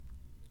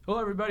Hello,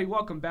 everybody.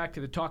 Welcome back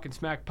to the Talkin'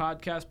 Smack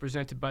podcast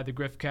presented by the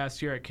Griffcast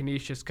here at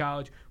Canisius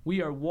College.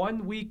 We are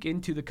 1 week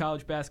into the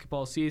college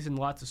basketball season.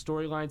 Lots of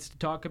storylines to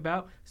talk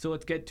about, so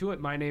let's get to it.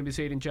 My name is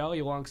Aiden Jolly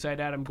alongside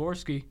Adam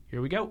Gorski.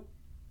 Here we go.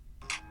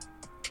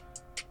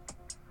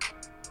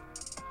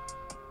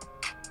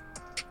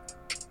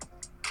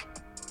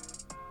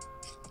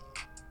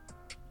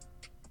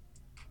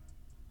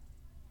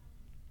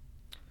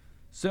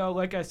 So,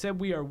 like I said,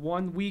 we are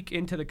 1 week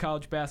into the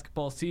college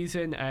basketball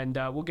season, and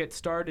we'll get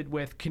started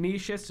with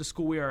Canisius, the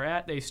school we are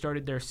at. They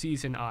started their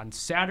season on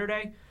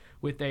Saturday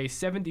with a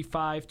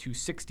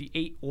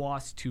 75-68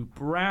 loss to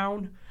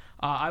Brown.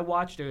 I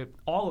watched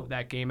all of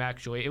that game,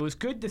 actually. It was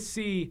good to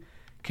see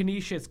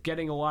Canisius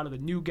getting a lot of the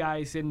new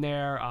guys in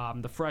there.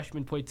 The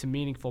freshmen played some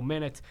meaningful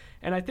minutes,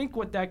 and I think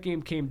what that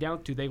game came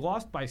down to, they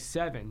lost by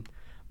 7.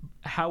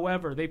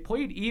 However, they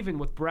played even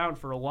with Brown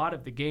for a lot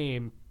of the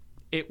game.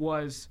 It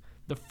was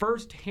the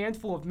first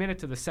handful of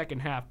minutes of the second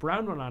half.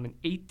 Brown went on an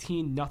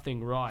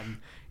 18-0 run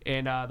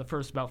in the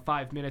first about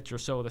 5 minutes or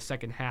so of the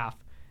second half,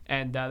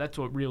 and that's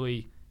what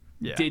really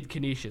did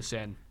Canisius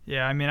in.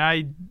 Yeah, I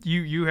mean,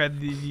 you had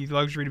the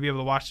luxury to be able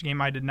to watch the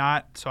game. I did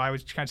not, so I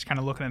was just kind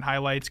of looking at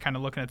highlights, kind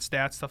of looking at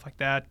stats, stuff like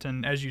that.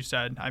 And as you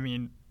said, I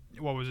mean,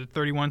 what was it,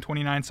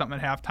 31-29 something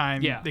at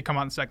halftime? Yeah. They come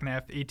out in the second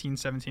half,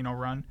 18-17-0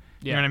 run.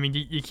 Yeah. You know what I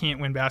mean? You can't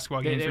win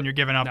basketball games when you're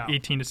giving up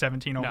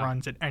 18-17-0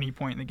 runs at any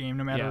point in the game,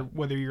 no matter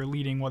whether you're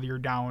leading, whether you're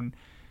down.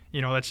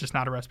 You know, that's just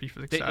not a recipe for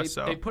success.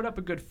 They put up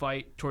a good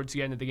fight towards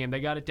the end of the game. They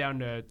got it down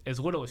to as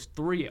little as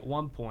 3 at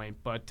one point,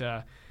 but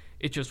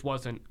it just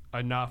wasn't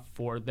enough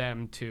for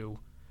them to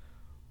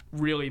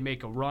really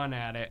make a run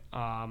at it.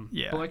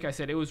 But like I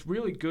said, it was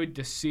really good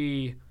to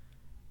see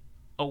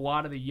a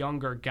lot of the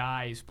younger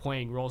guys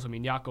playing roles. I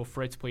mean, Jaco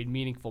Fritz played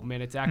meaningful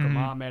minutes. Akram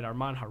Ahmed,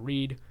 Arman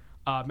Harid,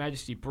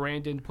 Majesty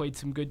Brandon played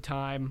some good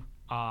time.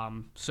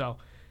 So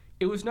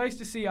it was nice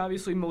to see,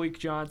 obviously, Malik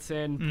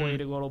Johnson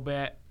played a little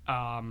bit.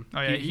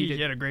 He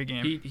had a great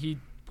game. He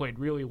played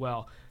really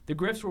well. The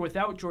Griffs were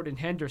without Jordan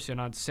Henderson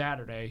on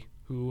Saturday,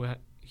 who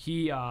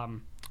he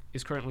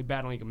is currently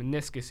battling a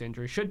meniscus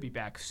injury, should be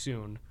back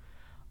soon.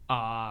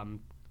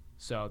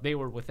 So they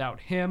were without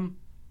him.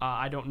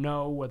 I don't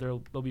know whether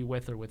they'll be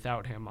with or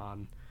without him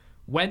on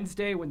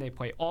Wednesday when they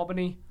play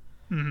Albany.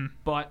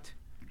 But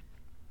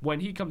when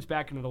he comes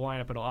back into the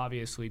lineup, it'll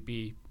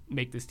obviously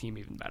make this team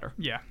even better.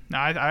 Yeah, no,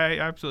 I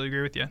absolutely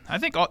agree with you. I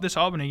think this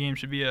Albany game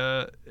should be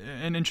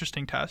an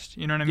interesting test.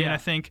 You know what I mean?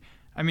 Yeah.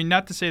 I mean,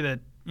 not to say that,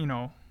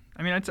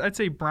 I'd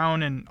say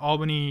Brown and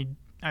Albany.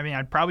 I mean,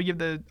 I'd probably give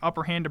the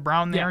upper hand to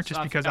Brown there,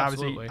 just because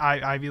absolutely.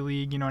 obviously Ivy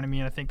League. You know what I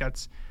mean? I think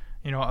that's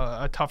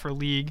a tougher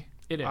league.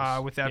 It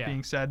is. With that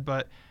being said,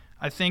 but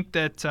I think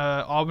that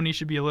Albany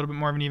should be a little bit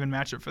more of an even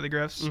matchup for the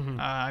Griffs.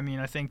 I mean,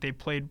 I think they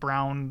played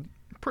Brown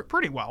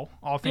pretty well,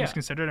 all things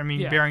considered. I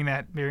mean, bearing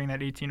that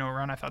 18-0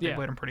 run, I thought they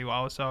played them pretty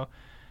well. So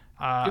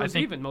it was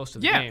even most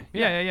of the game.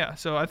 Yeah.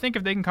 So I think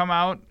if they can come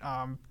out,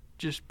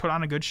 just put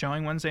on a good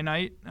showing Wednesday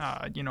night,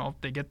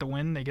 if they get the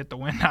win, they get the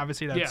win.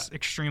 Obviously, that's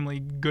extremely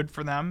good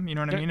for them. You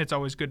know what I mean? It's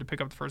always good to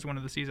pick up the first win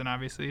of the season,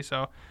 obviously.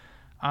 So,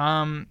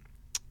 I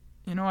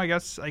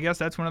guess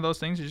that's one of those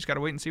things. You just got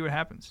to wait and see what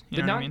happens.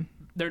 You know what I mean?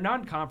 Their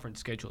non-conference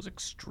schedule is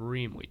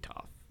extremely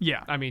tough.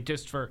 Yeah. I mean,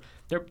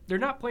 they're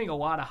not playing a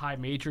lot of high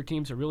major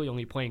teams. They're really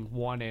only playing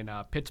one in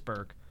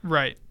Pittsburgh.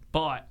 Right.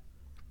 But,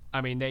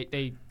 I mean,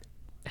 they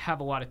have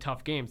a lot of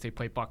tough games. They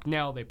play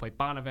Bucknell. They play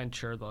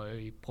Bonaventure.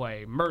 They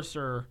play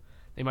Mercer.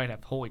 They might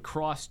have Holy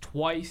Cross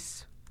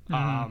twice. They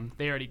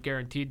already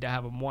guaranteed to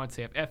have them once.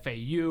 They have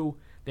FAU.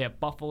 They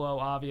have Buffalo,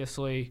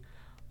 obviously.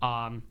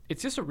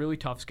 It's just a really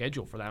tough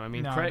schedule for them. I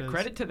mean,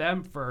 credit to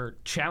them for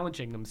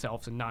challenging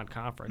themselves in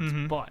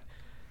non-conference, but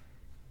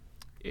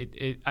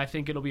I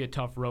think it'll be a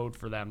tough road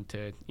for them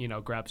to,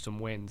 grab some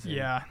wins. In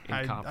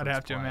conference I'd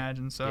have play. to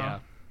imagine so.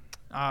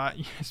 Yeah.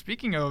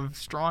 Speaking of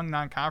strong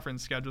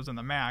non-conference schedules in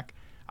the MAC,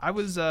 I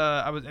was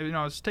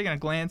taking a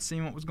glance,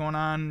 seeing what was going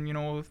on,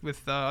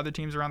 with other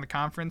teams around the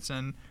conference,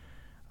 and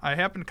I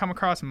happened to come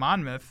across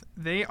Monmouth.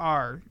 They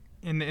are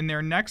in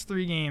their next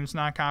 3 games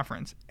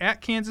non-conference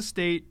at Kansas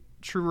State.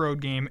 True road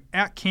game,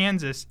 at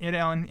Kansas at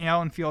Allen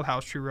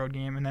Fieldhouse, true road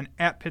game, and then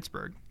at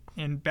Pittsburgh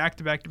in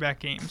back-to-back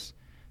games.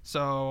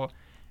 So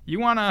you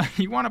wanna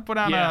put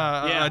on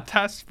a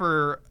test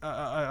for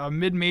a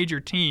mid-major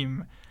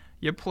team.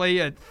 You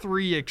play at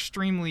 3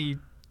 extremely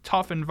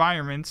tough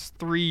environments,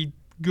 3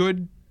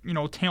 good,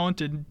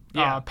 talented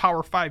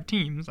Power 5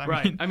 teams.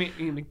 I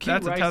mean,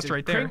 that's a test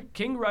right there.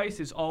 King Rice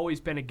has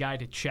always been a guy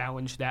to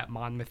challenge that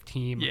Monmouth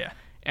team. Yeah,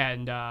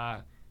 and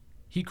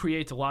he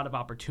creates a lot of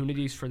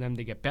opportunities for them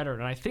to get better.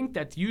 And I think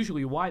that's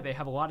usually why they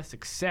have a lot of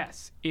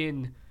success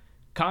in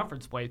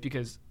conference play,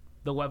 because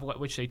the level at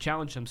which they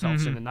challenge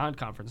themselves in the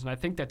non-conference. And I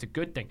think that's a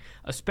good thing,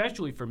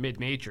 especially for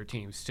mid-major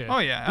teams, too. Oh,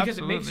 yeah, because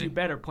absolutely. it makes you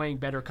better playing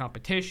better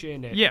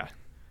competition. It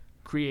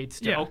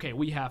creates, okay,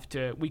 we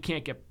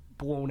can't get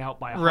blown out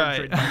by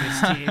 100 by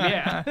this team.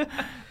 Yeah.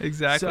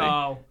 Exactly.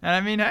 So, and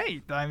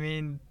I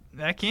mean,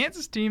 that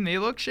Kansas team, they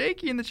look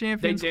shaky in the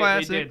Champions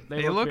Classic.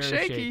 They look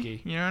very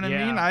shaky. You know what I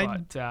mean?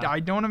 I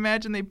don't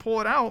imagine they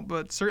pull it out,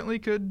 but certainly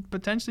could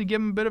potentially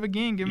give them a bit of a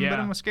game, give them a bit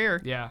of a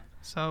scare. Yeah.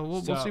 So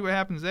we'll see what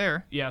happens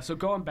there. Yeah, so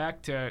going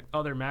back to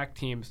other MAC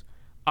teams,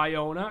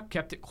 Iona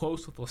kept it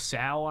close with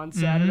LaSalle on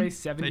Saturday,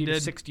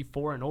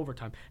 70-64 in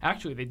overtime.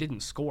 Actually, they didn't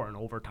score in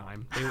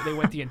overtime. They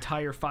went the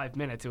entire 5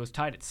 minutes. It was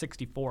tied at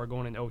 64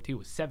 going into OT. It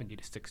was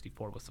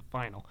 70-64 was the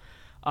final.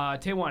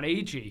 Tewan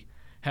AG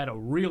had a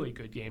really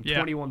good game.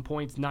 21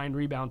 points, 9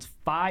 rebounds,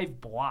 5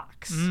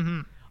 blocks.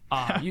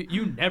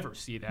 You never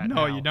see that.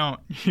 No, now. You don't.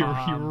 You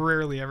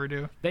rarely ever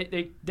do.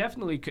 They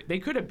definitely could. They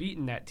could have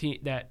beaten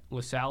that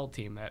LaSalle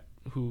team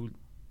who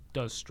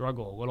does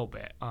struggle a little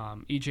bit.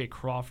 EJ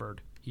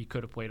Crawford, he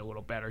could have played a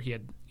little better.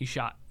 He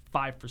shot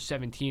 5 for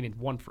 17 and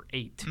 1 for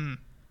 8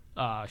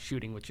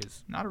 shooting, which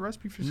is not a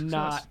recipe for success.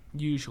 Not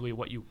usually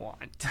what you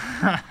want.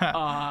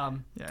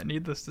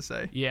 Needless to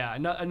say. Yeah,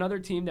 another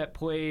team that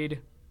played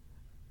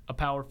a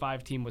Power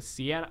 5 team was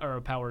Siena, or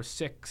a Power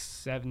 6,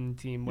 7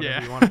 team,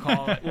 whatever you want to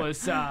call it,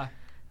 was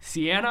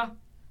Siena.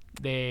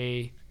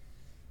 They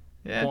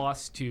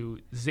lost to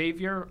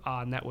Xavier.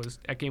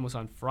 That game was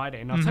on Friday.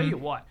 And I'll tell you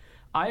what,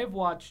 I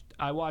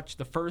watched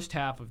the first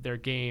half of their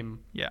game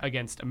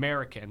against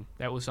American.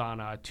 That was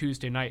on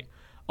Tuesday night.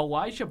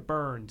 Elijah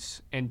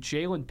Burns and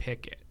Jalen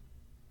Pickett.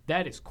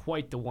 That is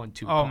quite the 1-2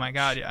 punch. Oh, my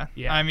God,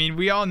 yeah. I mean,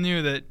 we all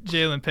knew that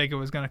Jalen Pickett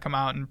was going to come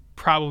out and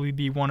probably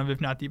be one of, if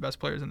not the best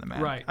players in the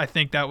MAC. Right. I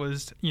think that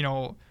was,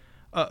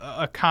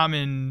 a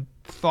common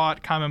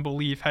thought, common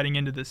belief heading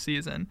into this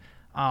season.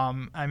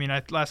 I mean,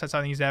 last I saw,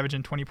 I think he's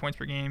averaging 20 points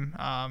per game,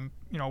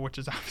 which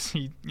is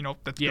obviously,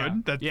 that's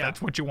good.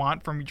 That's what you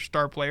want from your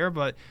star player.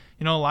 But,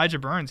 Elijah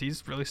Burns,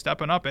 he's really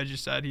stepping up, as you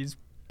said. He's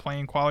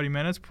playing quality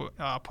minutes,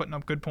 putting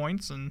up good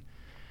points, and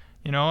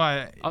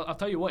I'll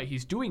tell you what,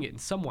 he's doing it in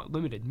somewhat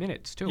limited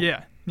minutes too.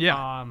 Yeah.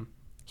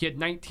 He had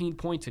 19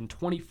 points in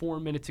 24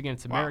 minutes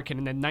against American,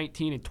 and then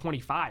 19 and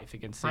 25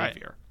 against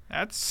Xavier.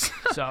 That's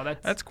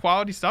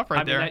quality stuff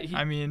right there.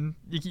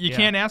 You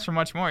can't ask for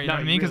much more. You know what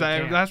I mean? Because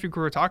last week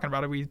we were talking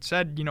about it. We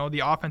said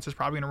the offense is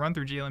probably going to run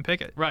through Jalen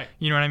Pickett. Right.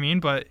 You know what I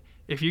mean? But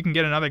if you can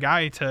get another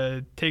guy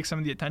to take some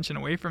of the attention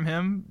away from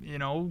him,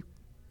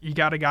 you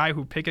got a guy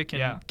who Pickett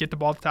can get the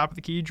ball at the top of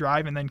the key,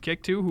 drive, and then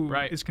kick to, who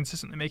is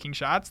consistently making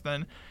shots,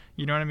 then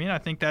you know what I mean? I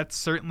think that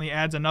certainly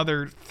adds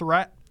another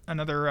threat,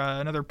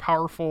 another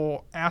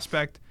powerful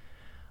aspect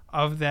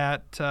of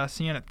that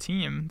Siena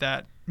team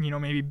that,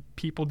 maybe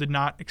people did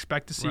not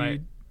expect to see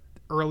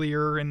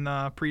earlier in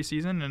the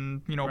preseason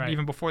and,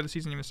 even before the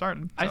season even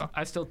started. So.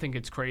 I still think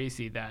it's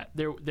crazy that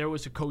there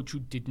was a coach who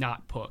did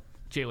not put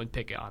Jalen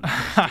Pickett on the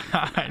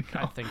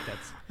first team.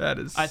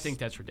 I think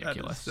that's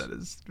ridiculous. That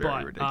is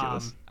very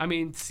ridiculous.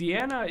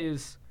 Siena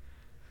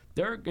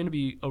they're going to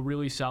be a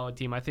really solid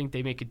team. I think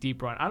they make a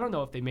deep run. I don't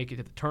know if they make it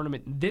to the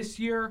tournament this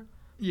year,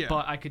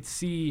 but I could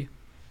see.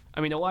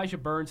 Elijah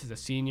Burns is a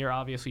senior.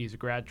 Obviously, he's a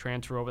grad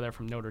transfer over there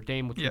from Notre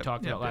Dame, which we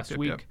talked about last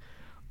week.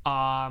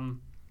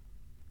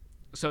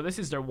 So this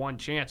is their one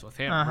chance with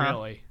him,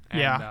 really.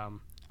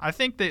 And, I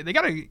think they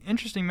got an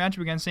interesting matchup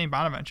against St.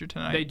 Bonaventure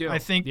tonight. They do. I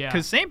think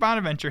because St.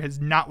 Bonaventure has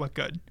not looked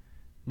good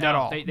at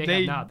all. They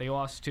have not. They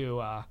lost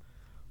to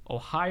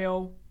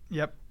Ohio.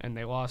 Yep. And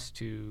they lost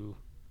to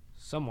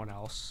someone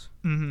else.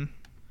 Mm-hmm.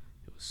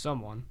 It was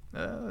someone.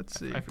 Let's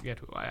see. I forget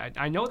who.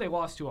 I know they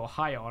lost to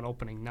Ohio on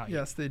opening night.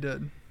 Yes, they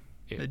did.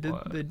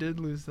 They did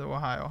lose to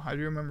Ohio. I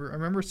do remember. I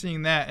remember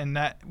seeing that, and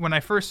that when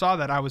I first saw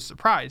that, I was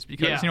surprised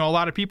because a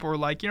lot of people were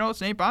like,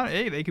 St. Bonaventure,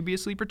 hey, they could be a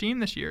sleeper team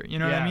this year. You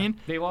know what I mean?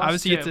 They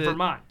lost to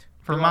Vermont.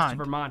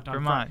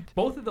 Vermont.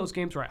 Both of those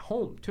games were at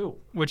home too,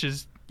 which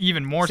is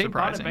even more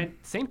surprising.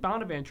 St.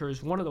 Bonaventure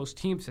is one of those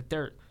teams that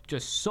they're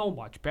just so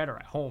much better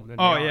at home than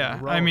they are on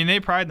the road. They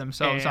pride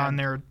themselves on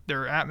their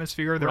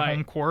atmosphere, their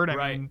home court.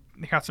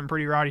 They got some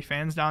pretty rowdy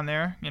fans down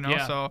there.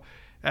 So.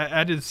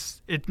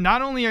 It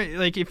not only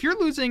like if you're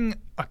losing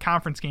a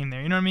conference game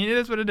there, you know what I mean? It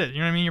is what it is. You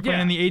know what I mean? You're playing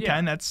in the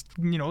A10. That's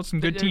some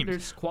good teams.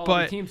 There's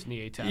quality teams in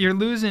the A10. You're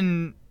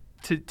losing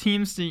to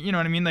teams you know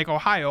what I mean? Like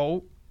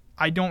Ohio.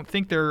 I don't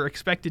think they're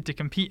expected to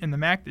compete in the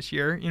MAC this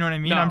year. You know what I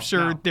mean? I'm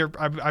sure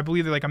I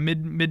believe they're like a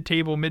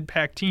mid-table,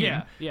 mid-pack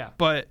team. Yeah.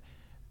 But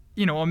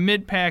a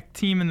mid-pack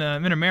team in the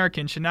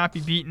Mid-American should not be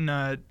beating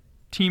a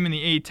team in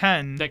the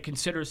A10 that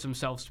considers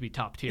themselves to be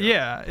top tier.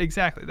 Yeah,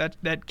 exactly.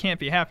 That can't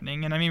be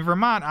happening. And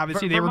Vermont,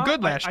 obviously, they were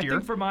good last year. I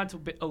think Vermont's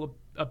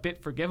a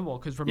bit forgivable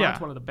because Vermont's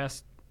one of the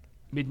best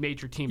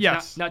mid-major teams,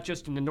 not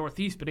just in the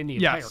Northeast, but in the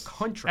entire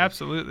country.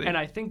 Absolutely. And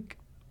I think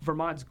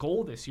Vermont's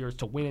goal this year is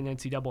to win an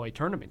NCAA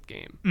tournament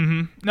game.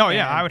 Mm-hmm. No,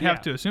 I would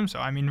have to assume so.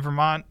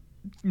 Vermont,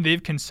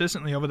 they've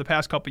consistently over the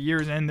past couple of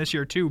years and this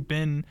year too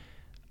been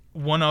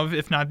one of,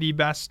 if not the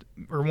best,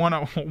 or one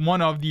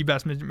of the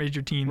best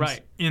major teams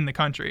in the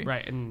country.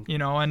 Right. And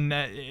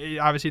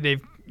obviously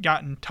they've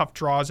gotten tough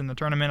draws in the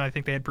tournament. I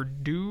think they had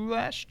Purdue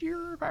last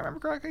year, if I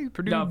remember correctly.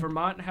 No,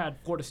 Vermont had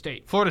Florida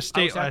State. Florida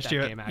State last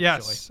year. Game,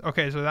 yes.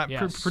 Okay, so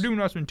Purdue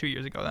must have been 2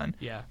 years ago then.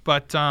 Yeah.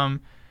 But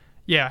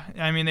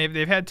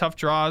they've had tough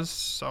draws,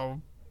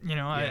 so You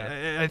know,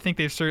 Yeah. I think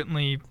they've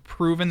certainly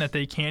proven that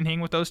they can hang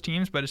with those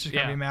teams, but it's just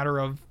going to Yeah. be a matter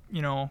of,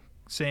 you know,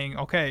 saying,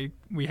 okay,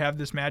 we have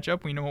this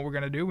matchup. We know what we're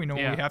going to do. We know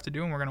what we have to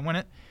do, and we're going to win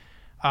it.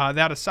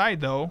 That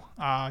aside, though,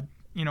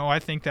 you know, I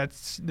think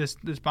that's this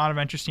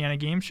Bonaventure Siena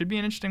game should be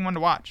an interesting one to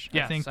watch.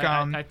 Yes, I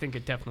think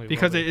it definitely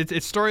because will be.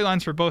 it's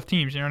storylines for both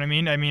teams. You know what I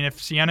mean? I mean,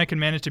 if Siena can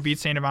manage to beat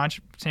St.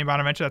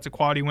 Bonaventure, that's a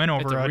quality win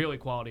over it's a really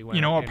quality win.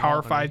 you know, a in Power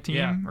Albany. 5 team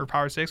Yeah. or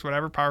Power 6,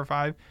 whatever, Power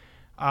 5.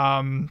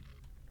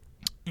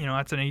 You know,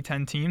 that's an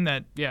A10 team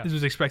that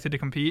was expected to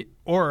compete.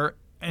 Or,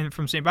 and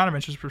from St.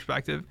 Bonaventure's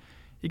perspective,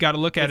 you got to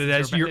look at it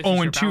as you're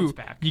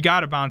 0-2. You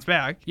got to bounce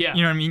back. Yeah.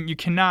 You know what I mean? You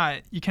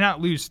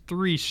cannot lose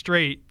 3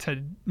 straight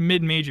to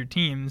mid-major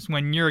teams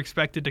when you're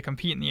expected to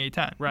compete in the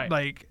A10. Right.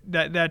 Like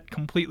that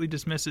completely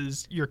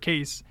dismisses your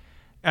case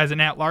as an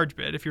at-large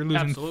bid if you're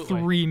losing Absolutely.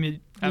 to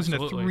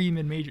 3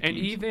 mid-major teams. And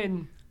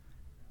even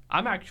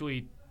I'm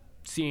actually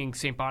seeing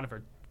St.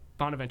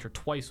 Bonaventure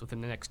twice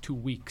within the next 2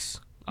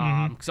 weeks.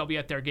 Because I'll be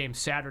at their game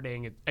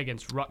Saturday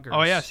against Rutgers.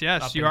 Oh yes,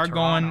 you are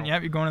going.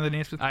 Yep, you're going to the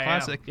Naismith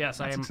Classic. Yes,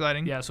 that's I am.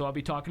 Exciting. Yeah, so I'll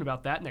be talking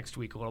about that next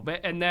week a little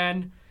bit, and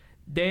then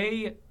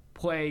they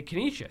play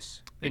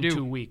Canisius in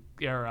 2 weeks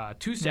or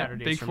 2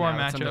 Saturdays Big from Four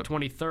now. It's on the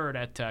matchup. 23rd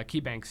at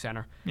KeyBank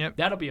Center. Yep,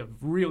 that'll be a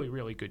really,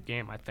 really good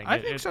game. I think. I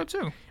think so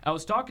too. I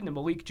was talking to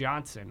Malik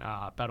Johnson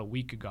about a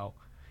week ago,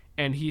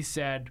 and he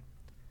said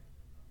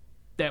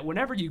that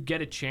whenever you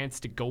get a chance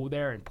to go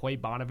there and play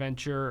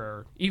Bonaventure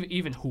or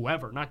even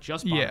whoever, not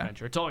just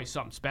Bonaventure, it's always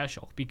something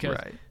special because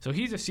so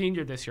he's a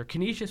senior this year.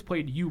 Canisius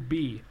played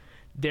UB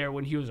there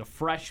when he was a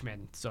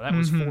freshman, so that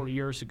was 4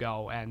 years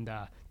ago, and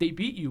they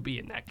beat UB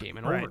in that game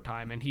in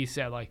overtime, and he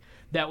said like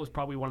that was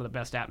probably one of the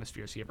best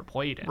atmospheres he ever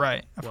played in.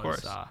 Right, of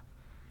course.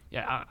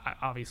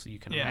 Obviously you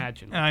can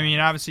imagine. And I mean,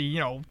 obviously, you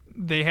know,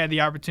 they had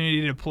the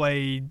opportunity to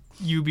play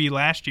UB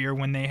last year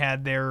when they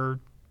had their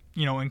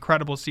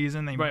incredible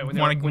season. They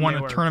won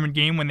a tournament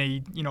game when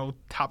they,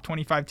 top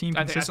 25 team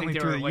consistently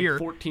through the year.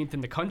 14th in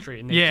the country,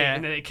 and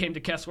they came to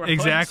Kessler.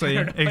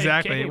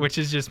 Exactly, which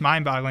is just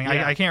mind-boggling.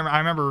 Yeah. I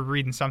remember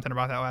reading something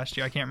about that last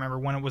year. I can't remember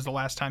when it was the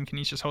last time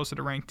Canisius hosted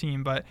a ranked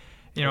team, but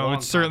it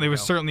was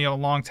certainly a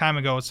long time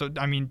ago. So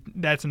I mean,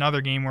 that's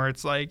another game where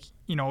it's like,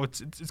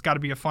 it's got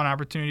to be a fun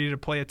opportunity to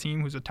play a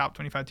team who's a top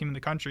 25 team in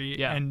the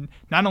country, and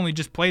not only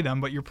just play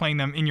them, but you're playing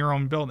them in your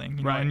own building,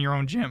 in your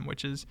own gym,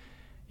 which is.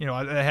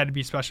 It had to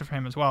be special for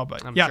him as well.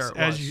 But yes,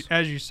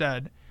 as you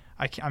said,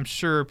 I'm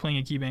sure playing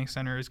at KeyBank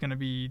Center is going to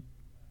be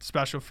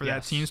special for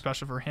that team,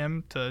 special for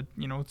him to,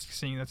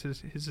 seeing that's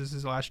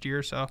his last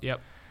year. So,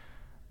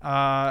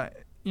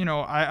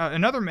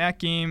 another MAC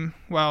game,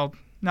 well,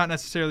 not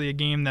necessarily a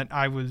game that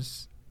I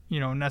was,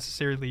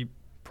 necessarily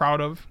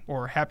proud of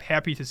or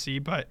happy to see,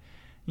 but,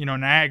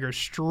 Niagara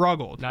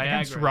struggled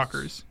against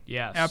Rutgers.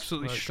 Yes.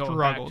 Absolutely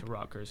struggled. Back to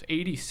Rutgers.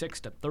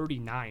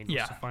 86-39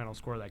 was the final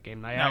score of that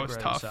game. Niagara was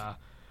tough.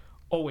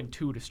 0-2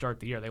 to start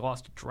the year. They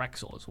lost to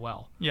Drexel as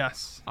well.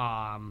 Yes.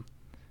 I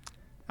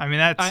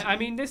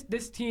mean,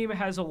 this team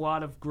has a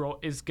lot of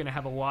is going to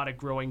have a lot of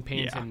growing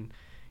pains, and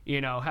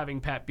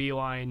having Pat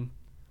Beeline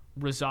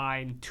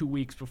resign 2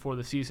 weeks before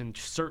the season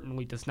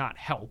certainly does not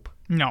help.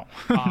 No,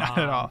 not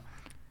at all.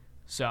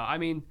 So I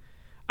mean,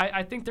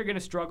 I think they're going to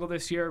struggle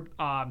this year.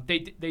 They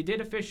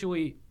did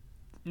officially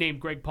name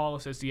Greg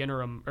Paulus as the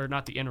interim, or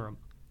not the interim,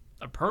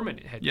 a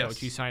permanent head coach.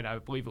 He signed, I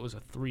believe it was a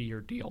 3-year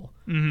deal.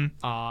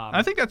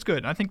 I think that's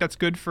good. I think that's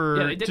good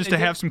for to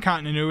have some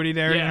continuity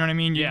there. You know what I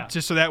mean?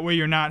 Just so that way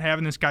you're not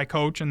having this guy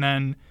coach and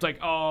then it's like,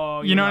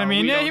 oh, you know what I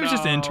mean? Yeah, he was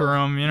just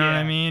interim. You know what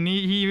I mean?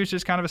 He was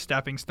just kind of a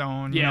stepping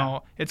stone. You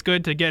know, it's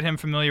good to get him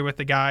familiar with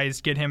the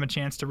guys, get him a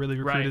chance to really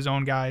recruit his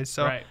own guys.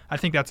 So I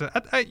think that's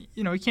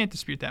you can't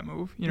dispute that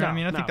move. You know what I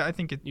mean? I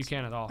think you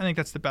can't at all. I think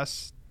that's the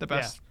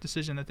best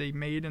decision that they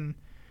made, and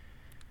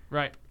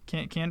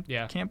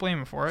can't blame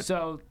him for it.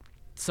 So.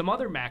 Some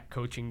other MAC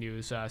coaching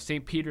news.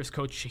 St. Peter's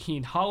coach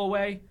Shaheen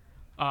Holloway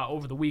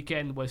over the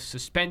weekend was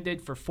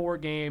suspended for 4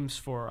 games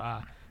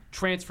for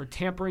transfer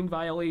tampering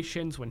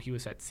violations when he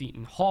was at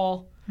Seton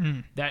Hall.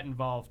 That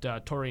involved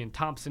Torian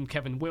Thompson.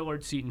 Kevin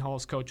Willard, Seton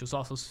Hall's coach, was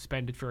also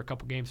suspended for a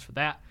couple games for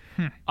that.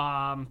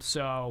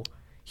 So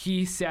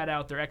he sat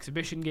out their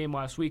exhibition game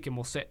last week and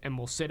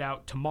will sit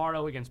out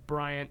tomorrow against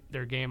Bryant,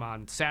 their game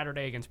on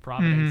Saturday against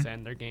Providence,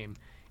 and their game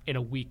in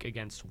a week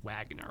against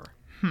Wagner.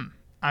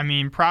 I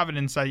mean,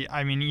 Providence,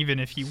 I mean, even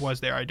if he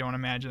was there, I don't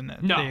imagine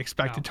that they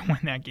expected to win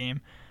that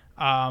game.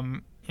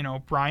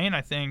 Bryant,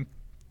 I think,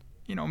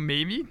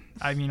 maybe.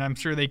 I mean, I'm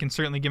sure they can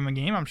certainly give him a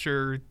game. I'm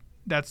sure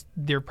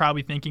they're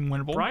probably thinking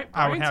winnable.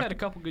 Bryant's had a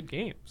couple good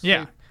games.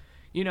 Yeah.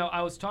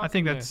 I was talking. I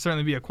think that'd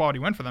certainly be a quality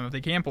win for them if they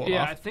can pull it off.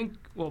 Yeah, I think,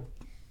 well,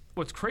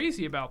 what's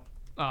crazy about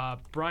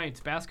Bryant's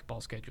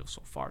basketball schedule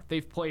so far,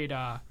 they've played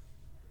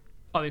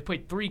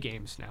 3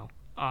 games now.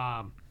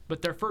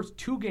 But their first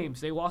 2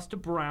 games, they lost to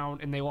Brown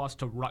and they lost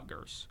to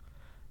Rutgers.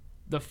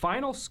 The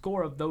final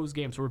score of those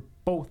games were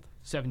both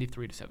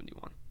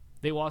 73-71.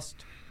 They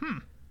lost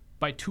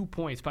by 2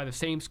 points, by the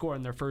same score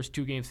in their first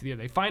 2 games of the year.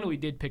 They finally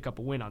did pick up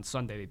a win on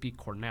Sunday. They beat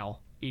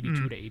Cornell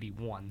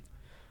 82-81.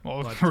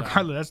 Well, But,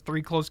 regardless, that's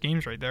 3 close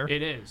games right there.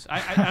 It is.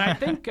 I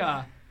think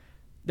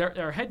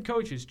their head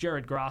coach is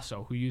Jared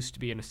Grasso, who used to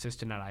be an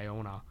assistant at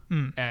Iona,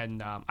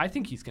 and I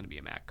think he's going to be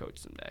a MAC coach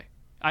someday.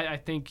 I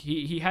think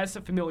he has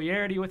some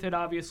familiarity with it.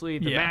 Obviously,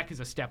 the MAC is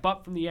a step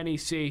up from the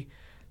NEC,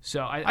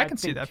 so I can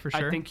see that for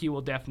sure. I think he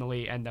will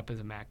definitely end up as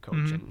a MAC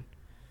coach. And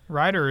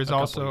Ryder is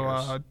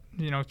also,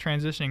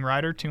 transitioning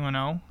Ryder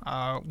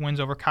 2-0. Wins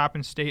over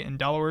Coppin State and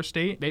Delaware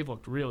State. They've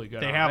looked really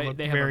good. They have a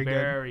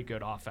very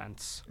good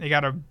offense. They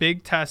got a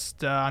big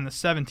test on the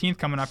 17th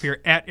coming up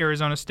here at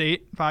Arizona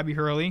State. Bobby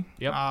Hurley.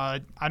 Yep. I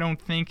don't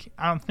think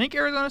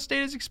Arizona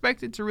State is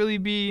expected to really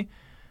be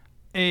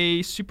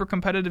a super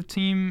competitive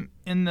team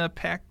in the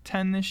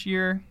Pac-10 this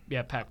year.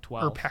 Yeah,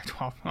 Pac-12. Or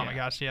Pac-12. Oh, my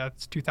gosh. Yeah,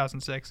 it's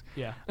 2006.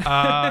 Yeah.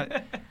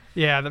 I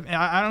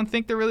don't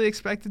think they're really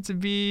expected to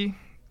be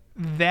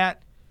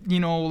that,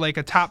 like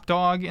a top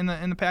dog in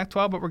the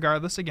Pac-12. But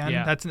regardless, again,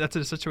 that's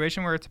a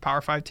situation where it's a Power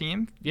 5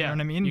 team. Yeah. You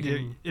know what I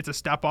mean? It's a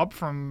step up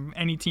from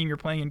any team you're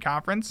playing in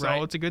conference.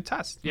 So it's a good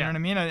test. You know what I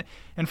mean?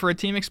 And for a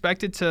team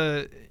expected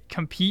to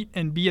compete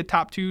and be a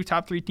top 2,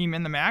 top 3 team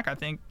in the MAC, I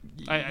think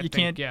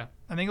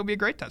I think it'll be a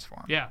great test for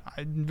them. Yeah.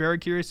 I'm very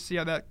curious to see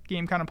how that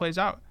game kind of plays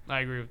out.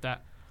 I agree with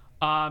that.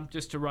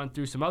 Just to run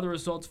through some other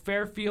results,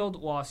 Fairfield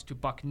lost to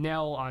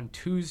Bucknell on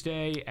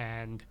Tuesday,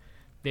 and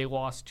they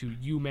lost to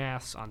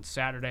UMass on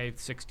Saturday,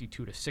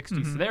 62-60.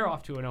 So they're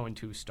off to an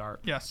 0-2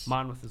 start. Yes.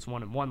 Monmouth is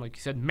 1-1, like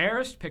you said.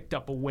 Marist picked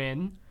up a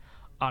win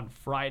on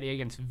Friday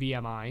against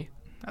VMI.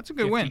 That's a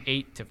good win.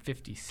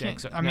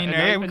 58-56. I mean, we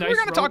were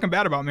kind of talking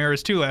bad about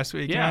Marist too last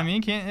week. Yeah. You know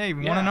what I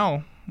mean?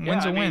 1-0.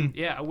 Win's a win.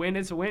 Yeah, a win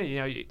is a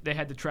win. They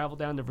had to travel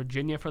down to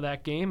Virginia for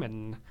that game,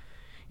 and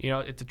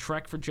it's a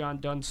trek for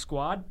John Dunn's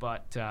squad.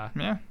 But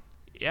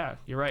yeah,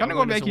 you're right. Kind of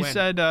going back, you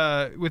said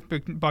with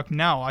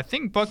Bucknell. I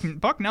think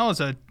Bucknell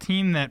is a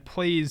team that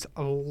plays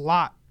a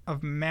lot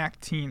of MAC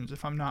teams,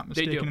 if I'm not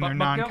mistaken. They do. In their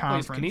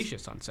non-conference. non-conference.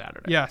 Canisius on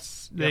Saturday.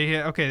 Yes,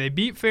 they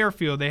beat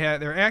Fairfield.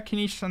 They're at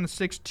Canisius on the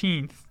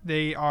 16th.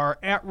 They are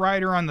at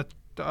Ryder on the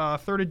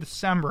 3rd of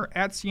December.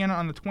 At Siena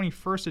on the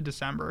 21st of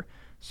December.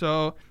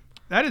 So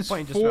that is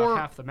playing just about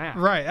half the MAC.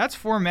 Right, that's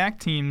 4 MAC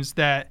teams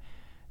that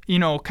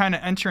kind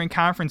of entering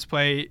conference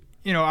play.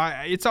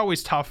 It's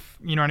always tough,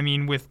 you know what I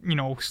mean, with,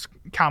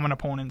 common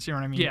opponents, you know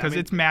what I mean? Because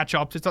it's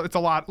matchups. It's a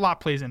lot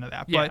plays into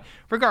that. Yeah. But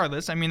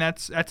regardless, I mean,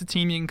 that's a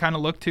team you can kind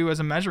of look to as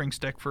a measuring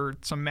stick for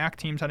some MAC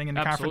teams heading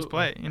into conference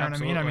play. You know what I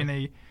mean? I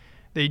mean,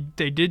 they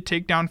did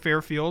take down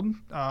Fairfield.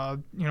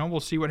 We'll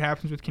see what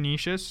happens with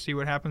Canisius, see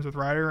what happens with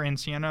Ryder and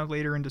Siena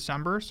later in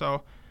December.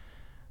 So,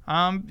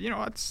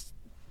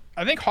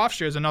 I think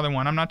Hofstra is another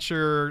one. I'm not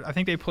sure. I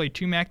think they play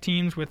 2 MAC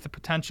teams with the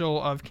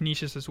potential of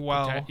Canisius as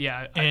well. Okay.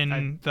 Yeah,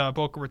 in the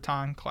Boca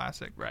Raton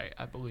Classic. Right,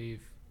 I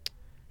believe.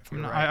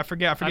 I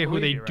forget who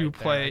they do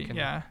play.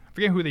 I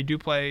forget who they do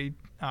play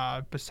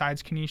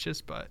besides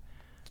Canisius, but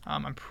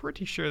I'm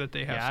pretty sure that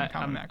they have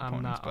some common MAC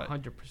opponents. I'm not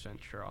 100%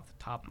 sure off the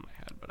top of my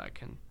head, but I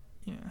can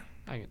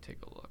take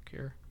a look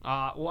here.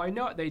 Well, I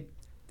know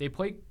they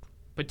play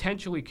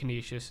potentially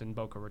Canisius and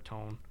Boca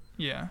Raton.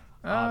 Yeah.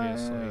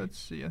 Obviously. Let's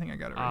see. I think I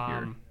got it right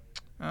here.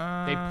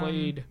 They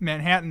played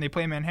Manhattan. They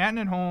play Manhattan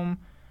at home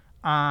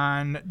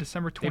on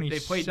December 22nd. They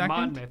played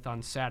Monmouth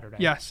on Saturday.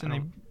 Yes, and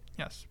they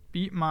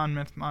beat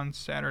Monmouth on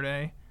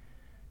Saturday.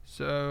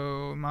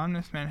 So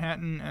Monmouth,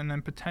 Manhattan, and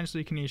then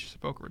potentially Canisius,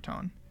 Boca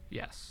Raton.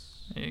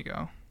 Yes. There you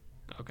go.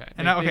 Okay.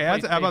 And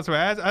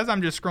as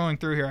I'm just scrolling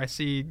through here, I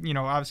see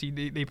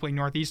obviously they play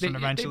Northeastern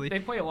eventually. They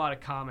play a lot of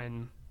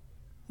common.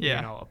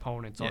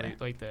 Opponents,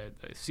 like the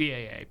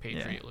CAA,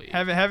 Patriot League.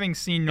 Having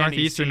seen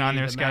Northeastern NEC, on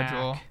their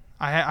schedule,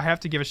 I have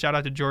to give a shout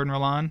out to Jordan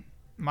Rolland.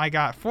 My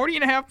God,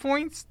 40.5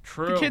 points.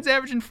 True. The kid's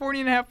averaging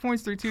 40.5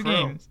 points through 2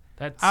 games.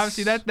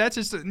 Obviously that's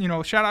just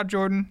shout out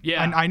Jordan.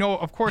 Yeah. I know,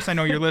 of course, I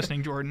know you're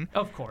listening, Jordan.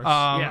 Of course.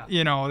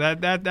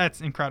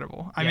 That's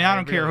incredible. I mean, I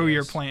don't care who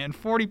you're playing.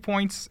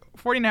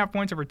 40.5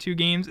 points over 2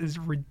 games is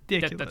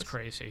ridiculous. That's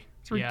crazy.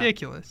 It's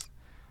ridiculous.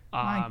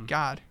 My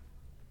God.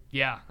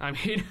 Yeah, I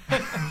mean,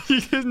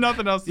 there's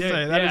nothing else to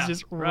say. That is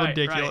just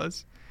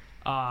ridiculous.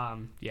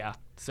 Right.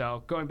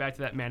 So going back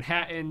to that,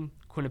 Manhattan,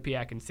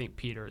 Quinnipiac, and St.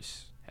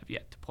 Peter's have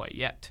yet to play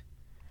yet.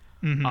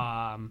 Mm-hmm.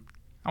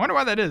 I wonder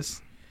why that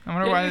is.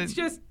 It's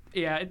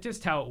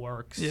just how it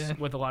works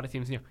with a lot of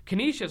teams.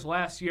 Canisius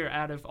last year,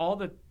 out of all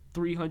the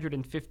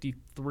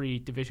 353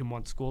 Division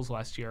I schools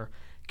last year,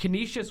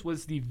 Canisius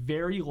was the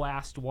very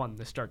last one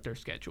to start their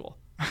schedule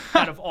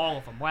out of all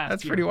of them last year.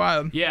 That's pretty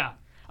wild. Yeah,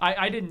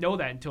 I didn't know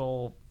that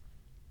until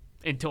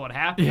it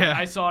happened. Yeah.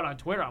 I saw it on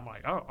Twitter. I'm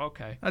like, oh,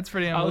 okay. That's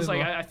pretty unbelievable. I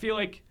was like, I feel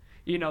like,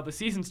 the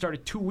season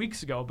started 2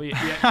 weeks ago, but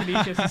yet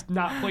Canisius has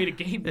not played a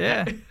game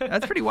yet. Yeah,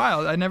 that's pretty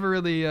wild. I never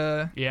really.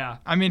 I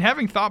mean,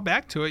 having thought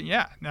back to it,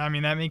 I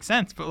mean that makes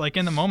sense. But like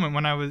in the moment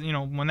when I was,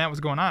 when that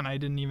was going on, I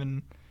didn't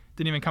even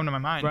come to my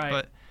mind. Right.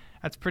 But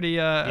that's pretty.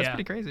 That's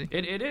pretty crazy.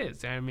 It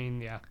is. I mean,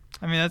 yeah.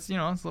 I mean, that's it's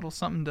a little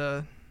something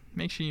to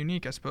makes you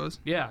unique, I suppose.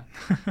 Yeah.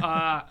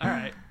 All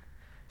right.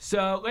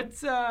 So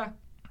let's.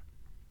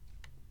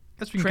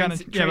 We can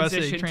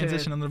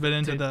transition a little bit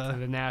into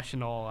the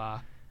national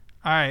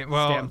All right.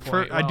 Well,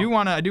 standpoint. I do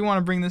want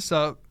to bring this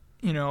up.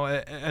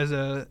 As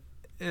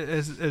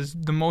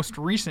the most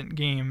recent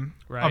game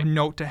of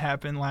note to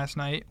happen last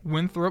night,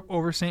 Winthrop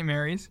over St.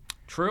 Mary's.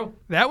 True.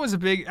 That was a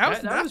big.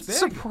 That was big.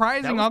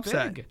 Surprising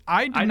upset. Big.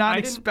 I did not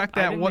expect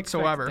that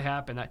whatsoever. Expect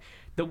it to happen.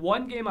 The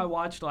one game I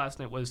watched last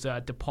night was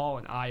DePaul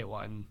in Iowa,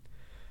 and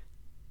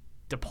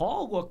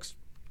DePaul looks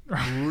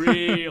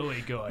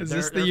really good. Is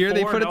this the year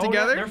they put it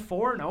together? They're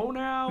 4-0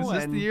 now. Is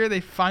this the year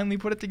they finally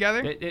put it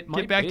together? It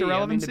might get back to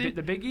relevancy. I mean,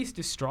 the Big East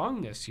is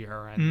strong this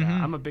year, and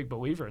I'm a big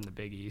believer in the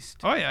Big East.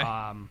 Oh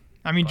yeah.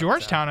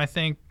 Georgetown. I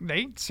think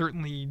they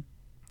certainly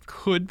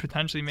could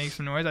potentially make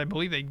some noise. I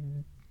believe they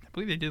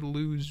did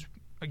lose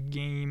a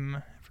game.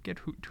 I forget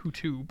who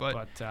to,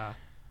 but I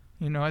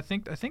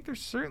think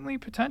there's certainly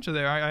potential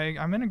there.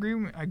 I'm in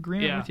agreement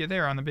with you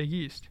there on the Big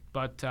East.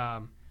 But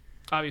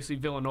obviously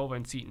Villanova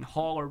and Seton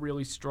Hall are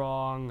really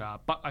strong.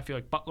 But I feel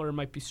like Butler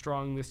might be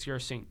strong this year.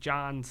 St.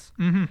 John's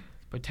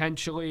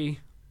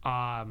potentially.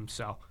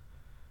 So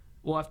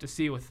we'll have to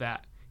see with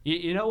that.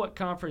 You know what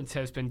conference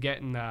has been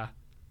getting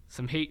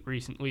some hate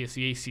recently is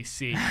the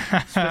ACC,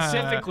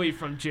 specifically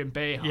from Jim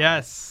Boeheim.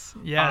 Yes,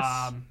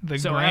 the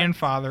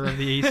grandfather of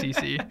the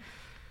ACC.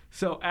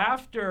 So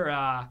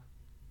after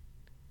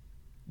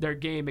their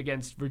game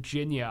against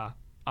Virginia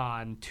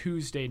on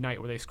Tuesday night,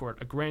 where they scored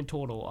a grand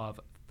total of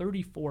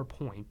 34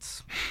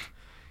 points,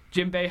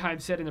 Jim Boeheim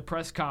said in a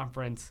press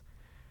conference,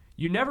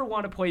 "You never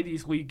want to play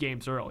these league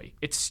games early.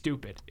 It's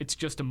stupid. It's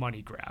just a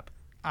money grab."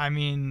 I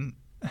mean...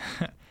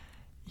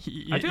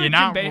 I feel like Jim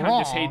Boeheim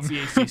just hates the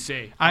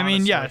ACC. I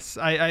mean, yes,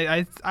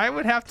 I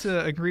would have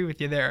to agree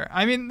with you there.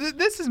 I mean,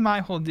 this is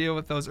my whole deal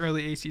with those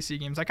early ACC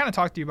games. I kind of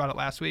talked to you about it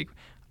last week.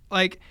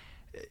 Like,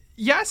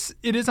 yes,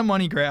 it is a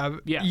money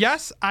grab.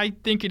 Yes, I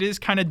think it is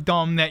kind of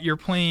dumb that you're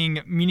playing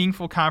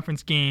meaningful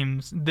conference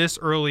games this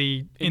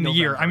early in the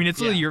year. I mean,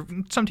 it's really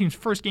some team's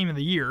first game of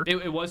the year.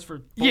 It was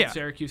for both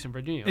Syracuse and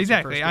Virginia.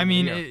 Exactly. I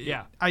mean,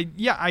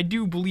 I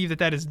do believe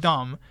that is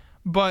dumb.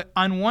 But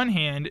on one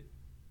hand,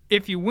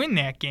 if you win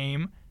that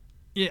game,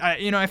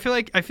 I feel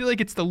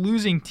like it's the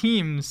losing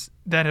teams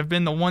that have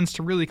been the ones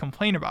to really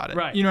complain about it.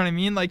 Right. You know what I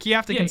mean? Like, you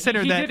have to consider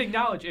that. He did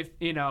acknowledge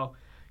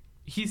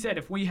he said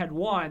if we had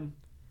won,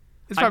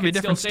 it's probably a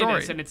different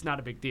story. This and it's not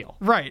a big deal.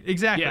 Right.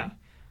 Exactly. Yeah.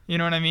 You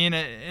know what I mean?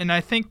 And I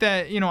think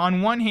that,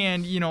 on one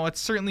hand, it's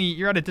certainly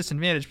you're at a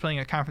disadvantage playing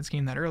a conference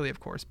game that early, of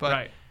course.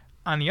 But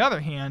on the other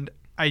hand,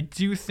 I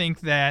do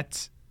think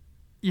that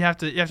you have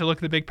to look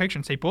at the big picture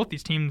and say both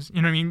these teams,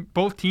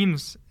 both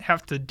teams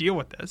have to deal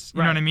with this.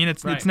 You know what I mean?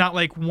 It's not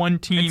like one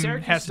team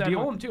has to deal with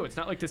it. home too. It's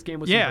not like this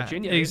game was in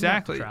Virginia.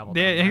 Exactly. Exactly.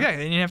 They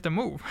didn't have to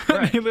move.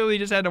 They literally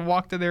just had to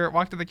walk to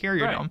the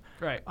Carrier Dome.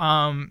 Right.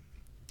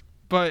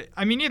 But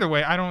I mean, either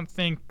way, I don't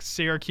think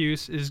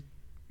Syracuse is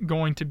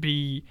going to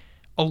be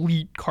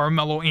elite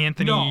Carmelo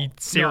Anthony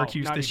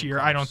Syracuse this year.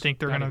 Close. I don't think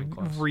they're going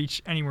to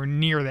reach anywhere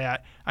near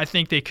that. I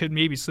think they could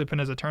maybe slip in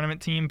as a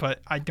tournament team,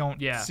 but I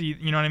don't see,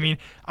 you know what I mean?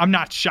 I'm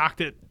not shocked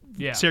that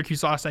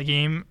Syracuse lost that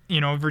game.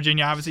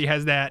 Virginia obviously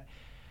has that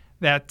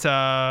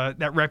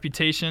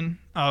reputation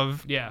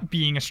of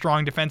being a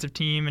strong defensive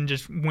team and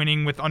just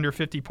winning with under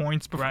 50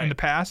 points in the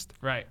past.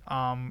 Right.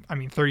 I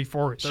mean,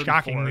 34 is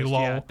shockingly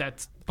low. Yeah,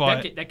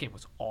 that game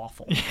was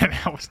awful. Yeah,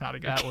 that was not a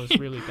good game. That was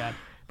really bad.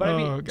 But I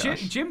mean,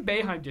 Jim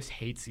Boeheim just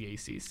hates the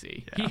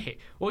ACC.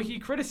 Yeah. He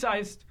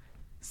criticized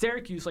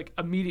Syracuse like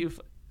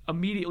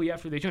immediately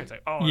after they joined. It's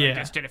like, they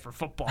just did it for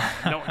football.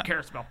 And no one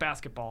cares about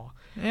basketball.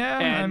 Yeah,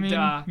 and,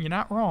 I mean, you're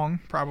not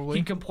wrong, probably.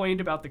 He complained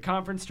about the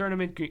conference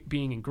tournament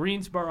being in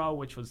Greensboro,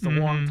 which was the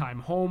longtime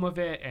home of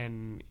it.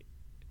 And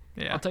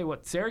I'll tell you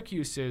what,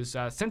 Syracuse is,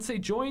 since they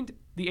joined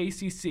the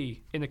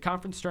ACC in the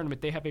conference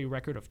tournament, they have a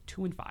record of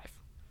 2-5.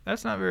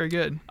 That's not very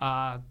good.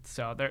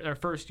 So their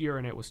first year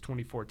in it was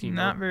 2014.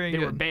 Not very good.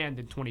 They were banned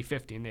in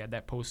 2015. They had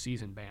that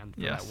postseason ban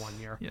for that 1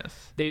 year.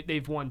 Yes.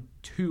 They've won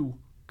 2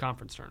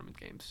 conference tournament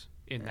games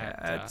in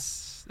that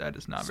that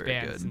is not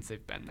very good since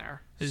they've been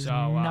there. It's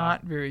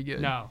not very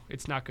good. No,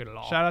 it's not good at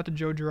all. Shout out to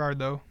Joe Girard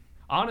though.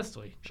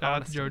 Honestly.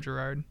 Shout out to Joe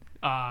Girard.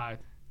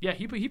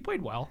 He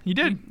played well. He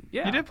did.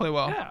 He did play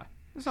well. Yeah.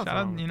 Shout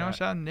out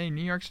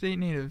New York State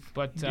native.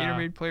 But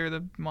Gatorade Player of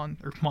the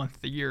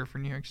the year for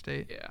New York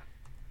State. Yeah.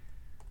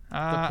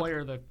 The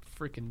player of the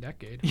freaking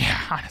decade. Yeah,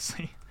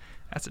 honestly.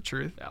 That's the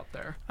truth. Out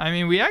there. I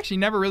mean, we actually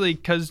never really,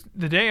 because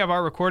the day of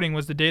our recording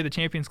was the day the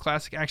Champions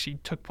Classic actually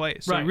took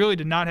place. So we really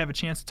did not have a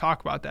chance to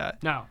talk about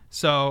that. No.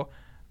 So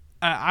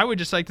I would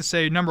just like to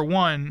say, number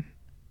one,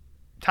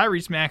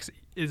 Tyrese Maxey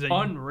is a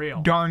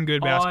darn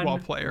good basketball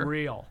player.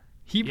 Unreal.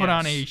 He put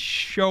on a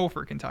show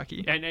for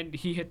Kentucky. And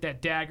he hit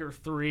that dagger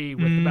 3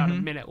 with about a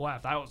minute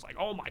left. I was like,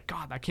 oh, my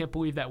God, I can't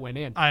believe that went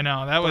in. I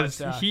know.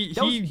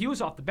 He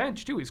was off the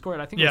bench, too. He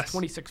scored, I think, it was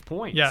 26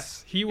 points.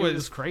 Yes, he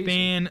was crazy.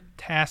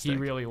 Fantastic. He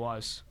really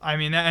was. I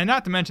mean, and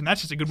not to mention,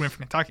 that's just a good win for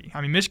Kentucky.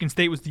 I mean, Michigan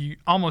State was the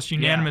almost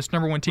unanimous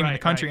number 1 team in the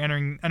country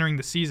entering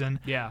the season.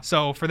 Yeah.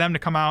 So for them to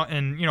come out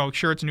and,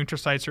 sure, it's a neutral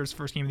site, sure, it's the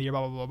first game of the year,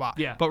 blah, blah, blah, blah.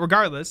 Yeah. But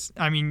regardless,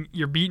 I mean,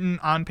 you're beating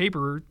on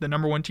paper the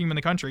number 1 team in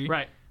the country.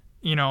 Right.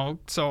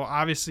 So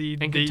obviously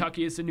And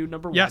Kentucky is the new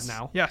number one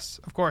now. Yes,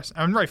 of course,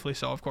 and rightfully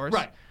so, of course.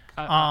 Right.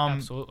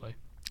 Absolutely.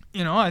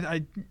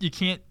 You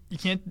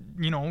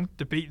can't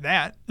debate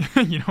that.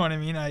 You know what I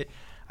mean?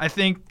 I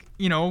think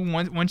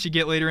once you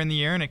get later in the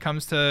year and it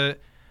comes to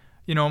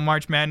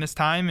March Madness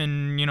time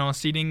and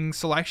seeding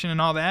selection and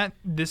all that,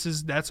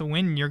 that's a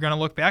win you're gonna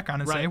look back on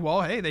and say,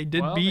 well, hey, they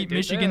did beat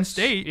Michigan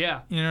State.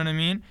 Yeah. You know what I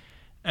mean?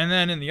 And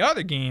then in the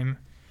other game,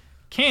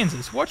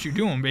 Kansas, what you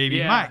doing, baby?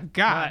 Yeah, My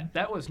God,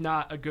 that was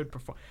not a good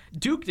performance.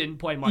 Duke didn't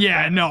play much.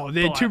 Yeah, better, no.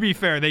 To be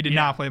fair, they did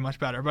not play much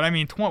better. But I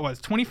mean,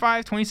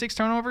 25, 26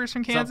 turnovers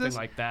from Kansas, something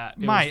like that.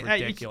 It was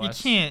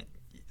ridiculous. You can't.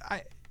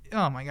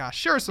 Oh my gosh!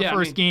 Sure, it's the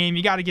first game.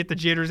 You got to get the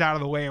jitters out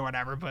of the way or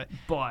whatever. But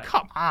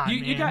come on,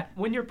 you got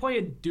when you're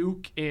playing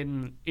Duke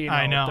in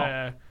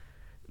the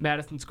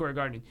Madison Square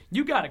Garden,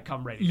 you got to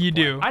come ready. You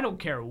do. I don't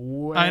care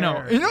where. I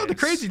know. The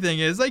crazy thing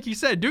is, like you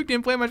said, Duke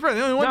didn't play much better.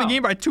 They only won the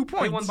game by 2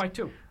 points. They won by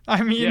 2.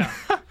 I mean,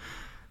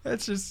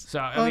 that's just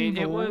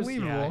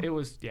unbelievable. It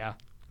was. I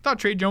thought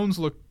Trey Jones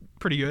looked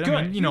pretty good. Good.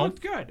 I mean, he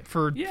looked good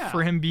for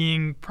him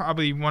being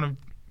probably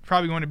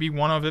going to be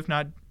one of, if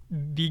not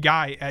the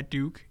guy at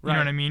Duke. You know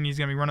what I mean? He's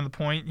going to be running the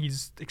point.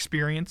 He's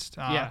experienced.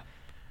 I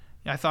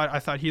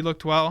thought he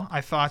looked well. I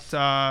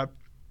thought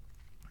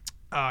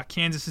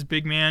Kansas's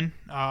big man.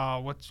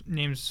 What's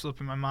name's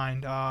slipping my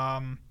mind?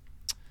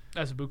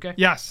 Azubuike?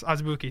 Yes,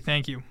 Azubuike.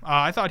 Thank you.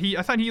 I thought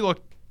he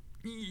looked.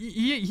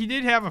 He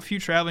did have a few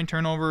traveling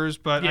turnovers,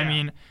 but I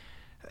mean,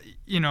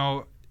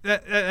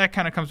 that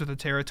kind of comes with the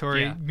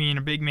territory. Yeah. Being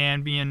a big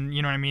man,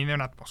 you know what I mean. They're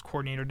not the most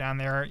coordinator down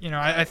there.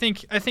 I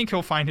think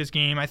he'll find his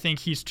game. I think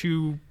he's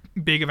too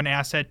big of an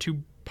asset,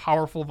 too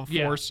powerful of a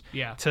force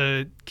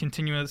to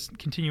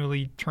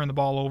continually turn the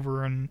ball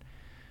over and.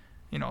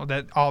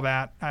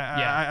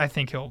 I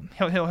think he'll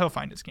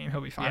find his game.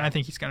 He'll be fine. I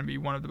think he's going to be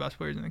one of the best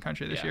players in the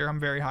country this year.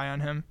 I'm very high on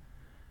him.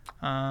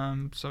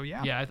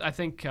 I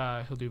think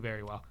he'll do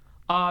very well.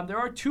 There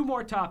are 2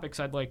 more topics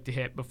I'd like to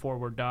hit before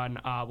we're done.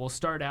 We'll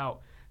start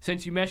out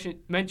since you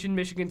mentioned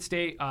Michigan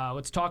State.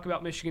 Let's talk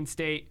about Michigan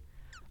State.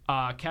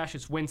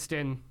 Cassius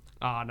Winston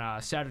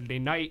on Saturday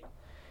night.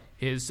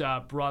 His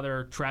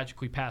brother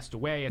tragically passed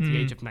away at the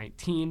age of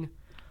 19.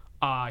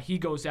 He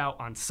goes out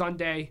on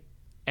Sunday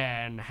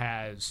and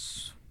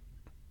has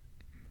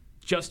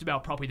just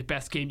about probably the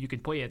best game you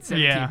could play at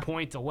 17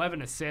 points, 11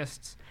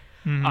 assists.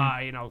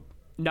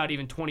 Not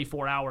even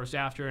 24 hours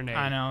after in a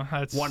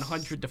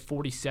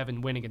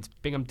 100-47 win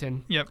against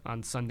Binghamton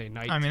on Sunday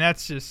night. I mean,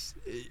 that's just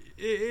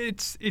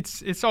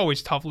it's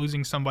always tough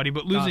losing somebody,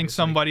 but losing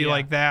somebody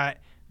like that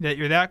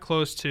you're that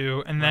close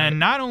to, and then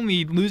not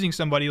only losing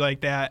somebody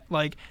like that,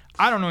 like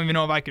I don't even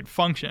know if I could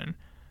function.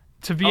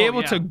 To be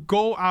able to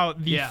go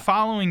out the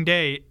following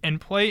day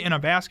and play in a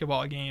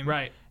basketball game,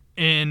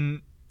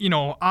 in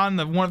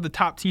on one of the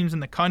top teams in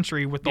the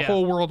country with the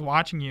whole world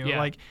watching you,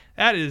 like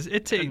that is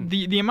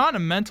the amount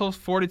of mental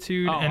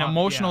fortitude and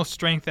emotional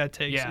strength that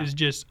takes is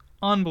just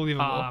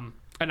unbelievable.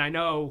 And I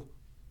know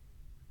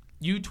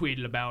you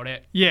tweeted about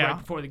it right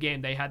before the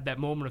game. They had that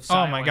moment of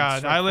silence. Oh my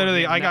God!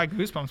 I got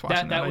goosebumps watching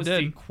that. That was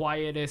the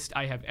quietest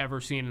I have ever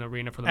seen in the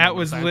arena for the. That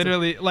was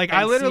literally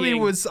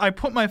I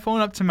put my phone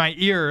up to my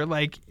ear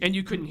and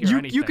you couldn't hear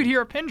anything. You could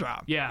hear a pin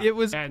drop. Yeah, it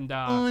was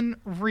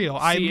unreal.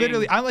 I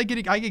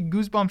get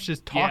goosebumps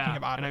just talking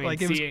about it. I mean,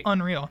 it was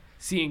unreal.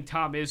 Seeing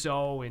Tom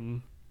Izzo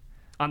and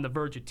on the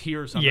verge of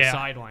tears on the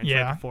sidelines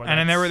right before that.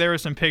 And then there were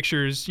some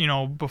pictures,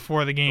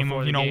 before the game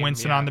of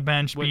Winston on the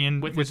bench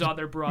with his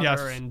other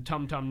brother and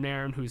Tum Tum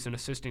Nairn, who's an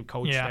assistant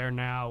coach there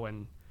now,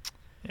 and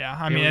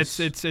I mean it's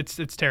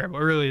terrible.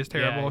 It really is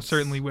terrible. I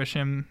certainly wish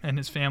him and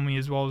his family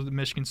as well as the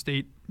Michigan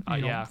State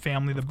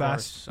family the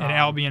best, and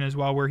Albion as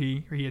well, where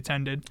he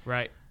attended.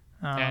 Right.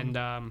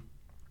 And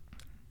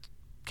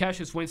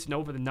Cassius Winston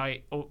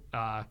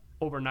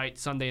overnight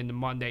Sunday into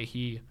Monday,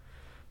 he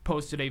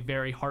posted a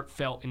very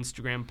heartfelt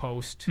Instagram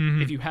post.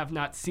 If you have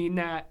not seen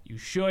that, you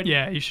should.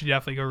 Yeah, you should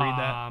definitely go read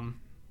that.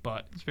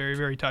 But it's very,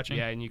 very touching.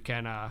 Yeah, and you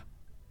can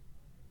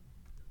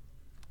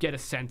get a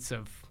sense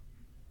of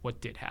what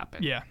did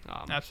happen. Yeah,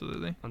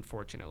 absolutely.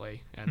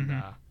 Unfortunately.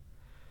 And,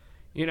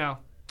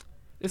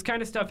 this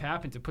kind of stuff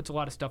happens. It puts a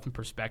lot of stuff in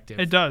perspective.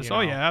 It does.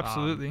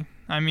 Absolutely.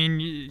 I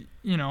mean,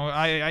 you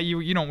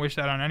don't wish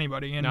that on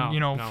anybody. And,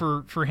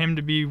 for him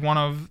to be one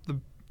of,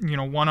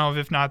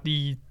 if not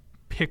the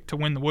pick to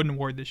win the Wooden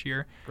Award this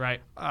year.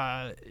 Right.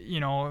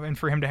 And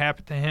for him to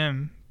happen to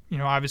him,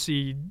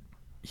 obviously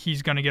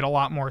he's going to get a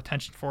lot more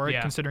attention for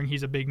it, considering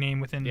he's a big name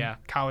within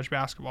college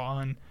basketball.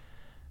 And,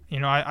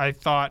 I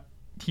thought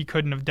he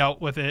couldn't have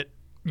dealt with it,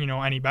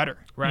 any better.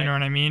 Right. You know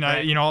what I mean?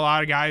 Right. A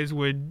lot of guys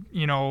would,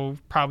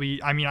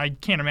 probably, I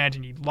can't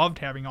imagine he loved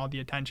having all the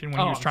attention when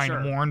he was trying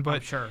to mourn,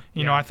 but,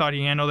 I thought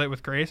he handled it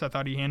with grace. I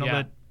thought he handled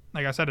it,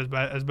 like I said,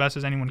 as best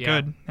as anyone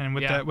could. And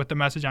with the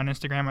message on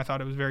Instagram, I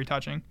thought it was very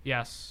touching.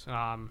 Yes.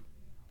 That's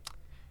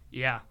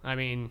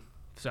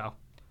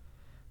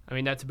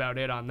about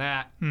it on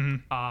that.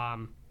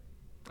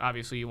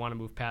 Obviously, you want to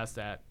move past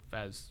that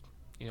as,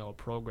 a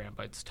program,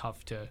 but it's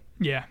tough to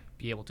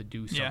be able to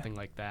do something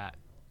like that.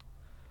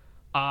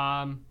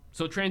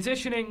 So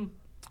transitioning,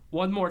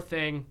 one more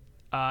thing.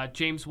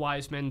 James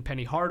Wiseman,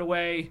 Penny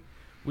Hardaway.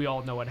 We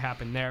all know what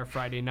happened there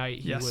Friday night.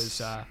 He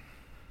was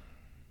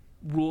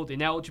ruled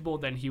ineligible.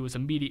 Then he was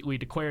immediately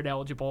declared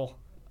eligible.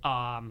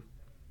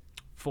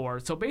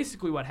 So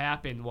basically what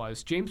happened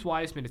was James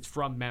Wiseman is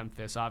from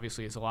Memphis,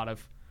 obviously, as a lot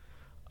of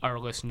our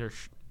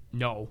listeners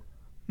know.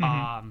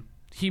 Mm-hmm.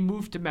 He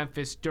moved to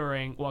Memphis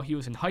while he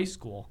was in high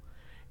school,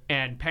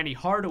 and Penny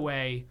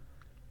Hardaway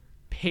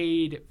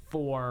paid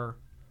for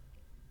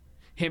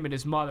him and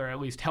his mother, at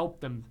least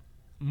helped them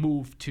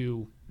move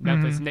to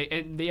Memphis. Mm-hmm.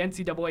 And the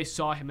NCAA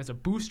saw him as a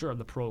booster of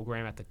the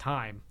program at the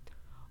time.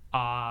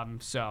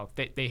 So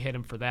they hit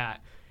him for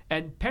that.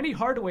 And Penny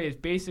Hardaway is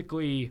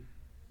basically,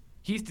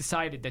 he's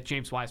decided that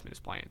James Wiseman is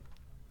playing.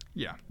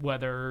 Yeah.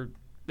 Whether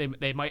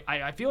they might,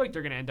 I feel like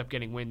they're going to end up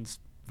getting wins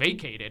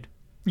vacated.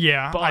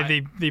 Yeah, But-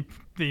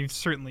 they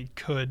certainly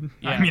could.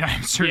 Yeah. I mean, I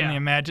certainly Yeah.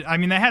 imagine. I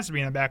mean, that has to be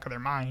in the back of their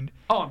mind.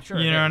 Oh, I'm sure.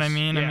 You it know what I is.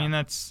 mean? Yeah. I mean,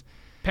 that's.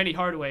 Penny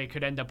Hardaway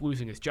could end up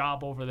losing his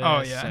job over this.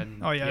 Oh yeah.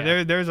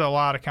 And, There's a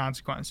lot of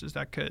consequences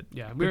that could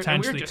we were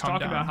potentially just come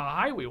talking down. about how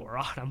high we were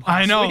on him.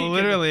 I last know, week,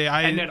 literally.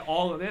 And then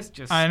all of this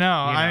just. I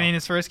know. you I mean,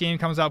 his first game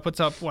comes out, puts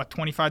up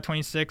 25,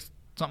 26,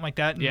 something like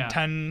that, and Yeah.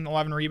 10,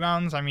 11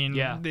 rebounds. I mean,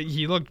 Yeah.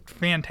 he looked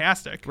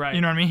fantastic. Right.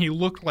 You know what I mean? He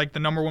looked like the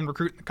number one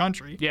recruit in the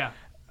country. Yeah.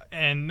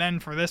 And then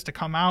for this to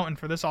come out and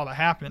for this all to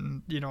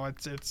happen,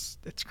 it's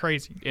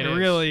crazy. It It is,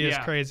 really is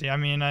yeah. crazy. I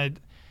mean,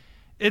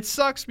 it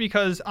sucks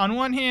because on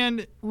one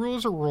hand,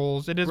 rules are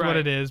rules. It is what Right.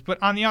 it is. But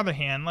on the other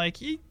hand,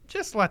 like, you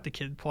just let the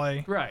kid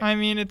play. Right. I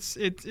mean, it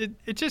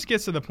just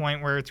gets to the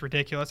point where it's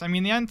ridiculous. I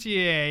mean, the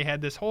NCAA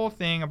had this whole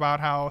thing about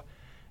how,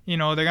 they're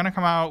going to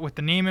come out with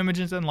the name,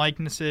 images, and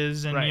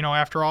likenesses, and Right.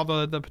 after all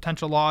the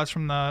potential laws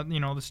from the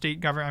the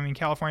state government. I mean,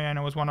 California, I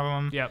know, was one of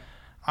them. Yep.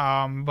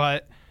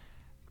 But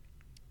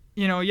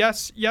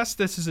yes,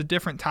 this is a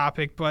different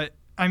topic, but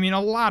I mean,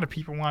 a lot of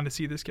people wanted to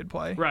see this kid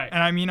play. Right.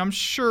 And I mean, I'm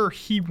sure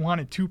he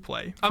wanted to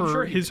play I'm for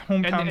sure he his did.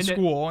 hometown And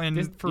school and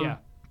this- for,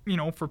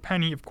 yeah. for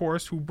Penny, of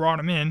course, who brought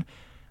him in.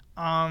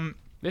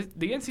 The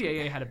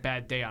NCAA had a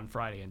bad day on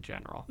Friday in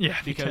general. Yeah,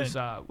 they because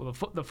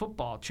did. the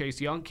football, Chase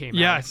Young came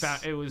Yes.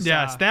 out. It was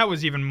that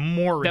was even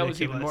more that ridiculous.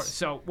 was even more.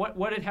 So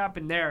what had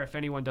happened there? If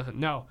anyone doesn't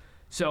know,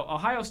 so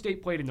Ohio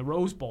State played in the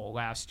Rose Bowl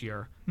last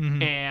year,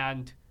 Mhm.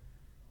 and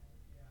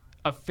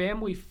a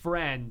family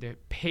friend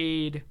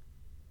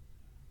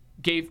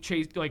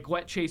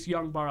let Chase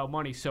Young borrow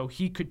money so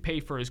he could pay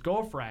for his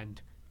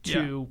girlfriend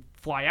to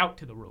fly out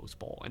to the Rose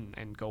Bowl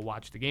and go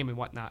watch the game and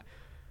whatnot.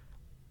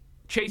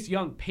 Chase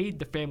Young paid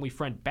the family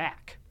friend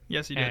back.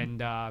 Yes, he did. And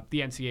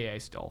the NCAA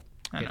still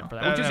I hit him know. for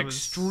that, which is That was-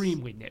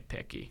 extremely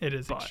nitpicky. It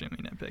is but- extremely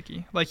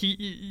nitpicky. Like,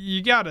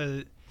 you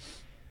gotta.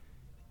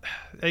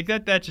 Like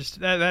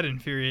that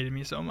infuriated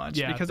me so much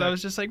Yeah, because I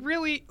was just like,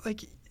 really,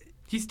 like,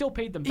 He still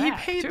paid them he back.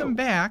 paid too. them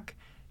back.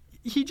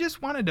 He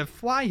just wanted to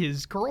fly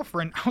his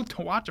girlfriend out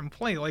to watch him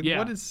play. Like, Yeah.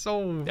 what is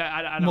so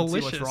I don't see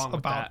malicious what's wrong with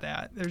about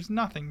that? There's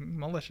nothing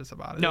malicious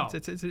about it. No.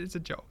 It's a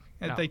joke.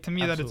 No, Like, to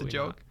me, that is a absolutely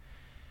joke.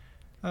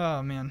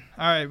 Oh man.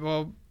 All right.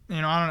 Well,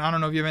 I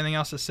don't know if you have anything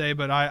else to say,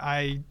 but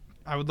I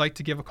would like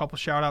to give a couple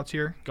shout outs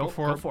here Go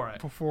for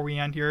it. before we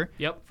end here.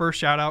 Yep. First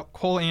shout out,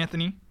 Cole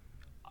Anthony.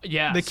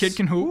 Yes. The kid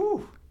can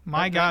hoop.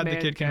 My That God, the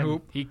man kid can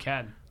hoop. He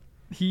can.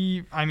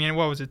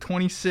 What was it,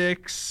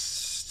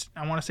 26,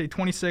 I want to say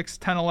 26,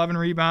 10, 11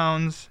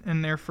 rebounds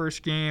in their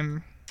first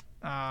game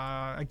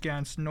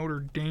against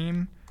Notre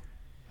Dame.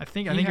 I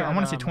want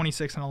to say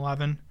 26 and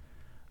 11.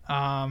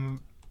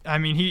 I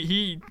mean,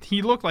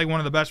 he looked like one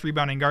of the best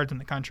rebounding guards in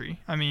the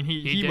country. I mean,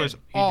 he was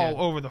all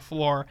over the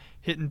floor,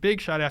 hitting big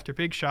shot after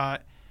big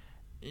shot.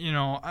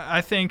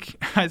 I think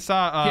I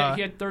saw...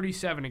 he had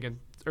 37 against,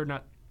 or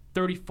not,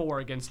 34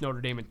 against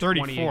Notre Dame and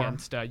 34. 20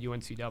 against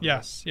UNCW.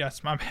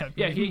 Yes, my bad.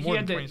 Yeah, he More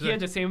had than the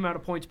 26. same amount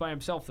of points by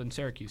himself than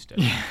Syracuse did.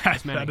 Yeah,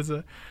 As many.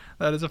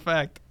 that is a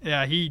fact.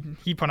 Yeah, he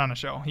put on a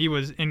show. He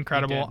was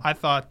incredible. He did. I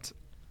thought,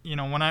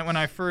 when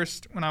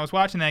I was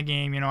watching that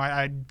game,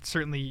 I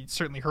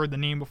certainly heard the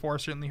name before.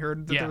 Certainly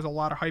heard that Yeah. there was a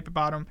lot of hype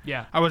about him.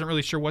 Yeah. I wasn't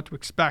really sure what to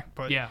expect,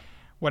 but Yeah.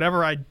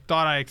 whatever I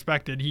thought I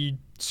expected, he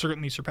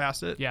certainly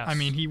surpassed it. Yes. I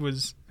mean, he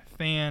was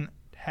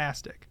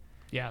fantastic.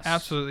 Yes.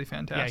 Absolutely Yeah,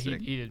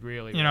 fantastic. he did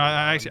really, I well.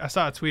 actually I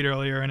saw a tweet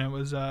earlier, and it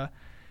was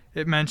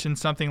it mentioned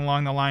something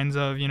along the lines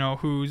of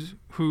who's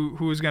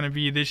going to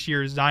be this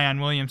year's Zion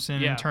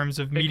Williamson Yeah. in terms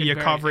of It media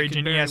could coverage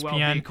very and well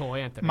be ESPN. Cole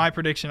Anthony. My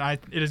prediction,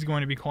 it is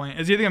going to be Cole.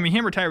 It's either going to be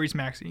him or Tyrese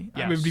Maxey.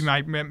 Yes. It would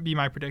be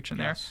my prediction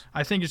Yes.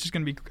 there. I think it's just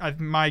going to be.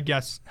 My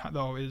guess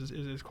though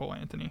is Cole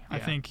Anthony. I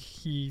Yeah. think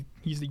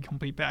he's the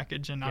complete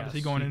package, and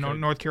obviously Yes, going he to could.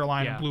 North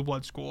Carolina Yeah. blue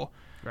blood school.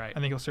 Right. I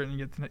think he'll certainly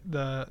get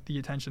the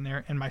attention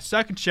there. And my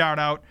second shout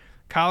out,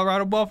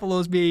 Colorado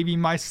Buffaloes, baby,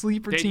 my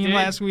sleeper They team did.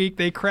 last week.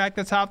 They cracked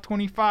the top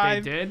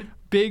 25. They did.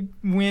 Big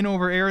win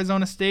over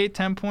Arizona State,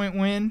 10-point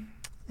win.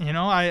 Like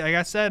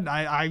I said,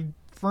 I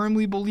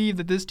firmly believe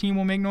that this team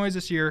will make noise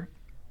this year.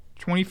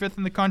 25th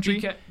in the country.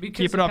 Because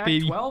Keep it up,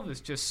 baby. Pac-12 is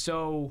just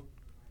so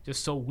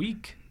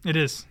weak. It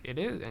is. It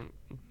is. And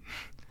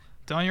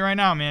Telling you right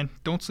now, man,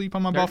 don't sleep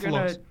on my they're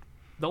Buffaloes.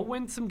 they'll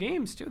win some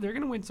games too. They're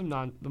going to win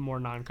the more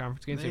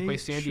non-conference games. They play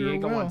San sure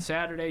Diego will. on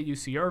Saturday,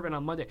 UC Irvine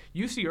on Monday.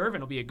 UC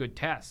Irvine will be a good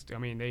test. I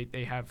mean,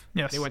 they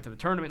went to the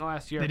tournament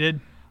last year. They did.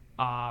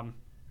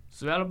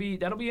 So that'll be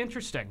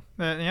interesting.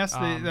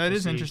 That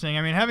is interesting.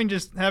 I mean,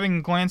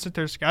 having glanced at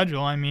their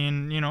schedule, I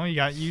mean, you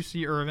got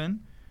UC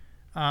Irvine.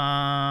 We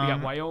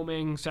got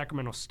Wyoming,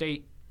 Sacramento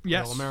State.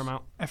 Yes.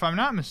 Marymount. If I'm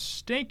not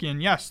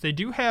mistaken, yes, they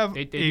do have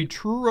a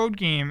true road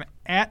game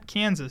at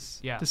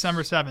Kansas,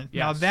 December 7th.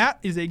 Yes. Now, that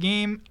is a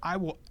game I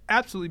will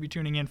absolutely be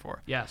tuning in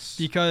for. Yes.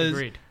 Because,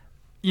 agreed.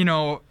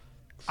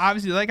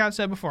 Obviously, like I've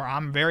said before,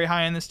 I'm very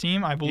high on this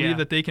team. I believe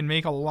that they can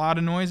make a lot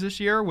of noise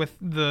this year with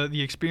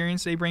the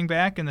experience they bring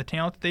back and the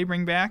talent that they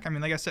bring back. I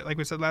mean, like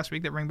we said last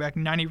week, they bring back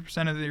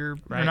 90% of their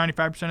or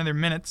 95% of their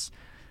minutes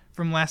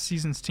from last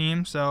season's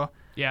team. So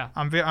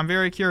I'm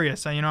very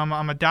curious.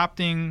 I'm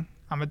adopting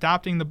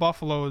the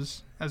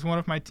Buffaloes as one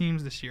of my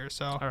teams this year.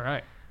 So all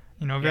right,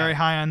 very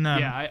high on them.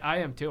 Yeah, I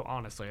am too.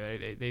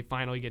 Honestly, they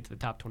finally get to the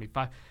top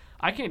 25.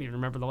 I can't even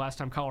remember the last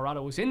time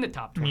Colorado was in the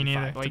top 25. Me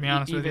neither, to be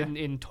honest with you. Even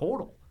in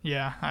total.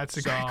 Yeah, that's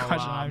a great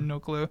question. I have no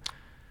clue.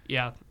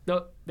 Yeah,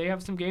 they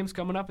have some games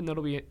coming up, and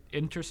that'll be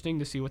interesting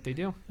to see what they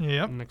do in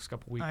the next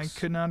couple weeks. I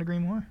could not agree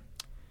more.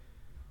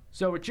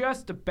 So we're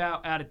just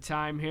about out of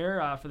time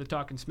here for the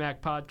Talking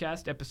Smack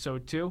podcast,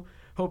 episode 2.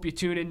 Hope you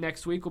tune in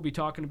next week. We'll be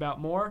talking about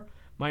more.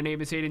 My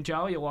name is Hayden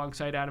Jolly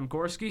alongside Adam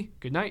Gorski.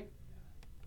 Good night.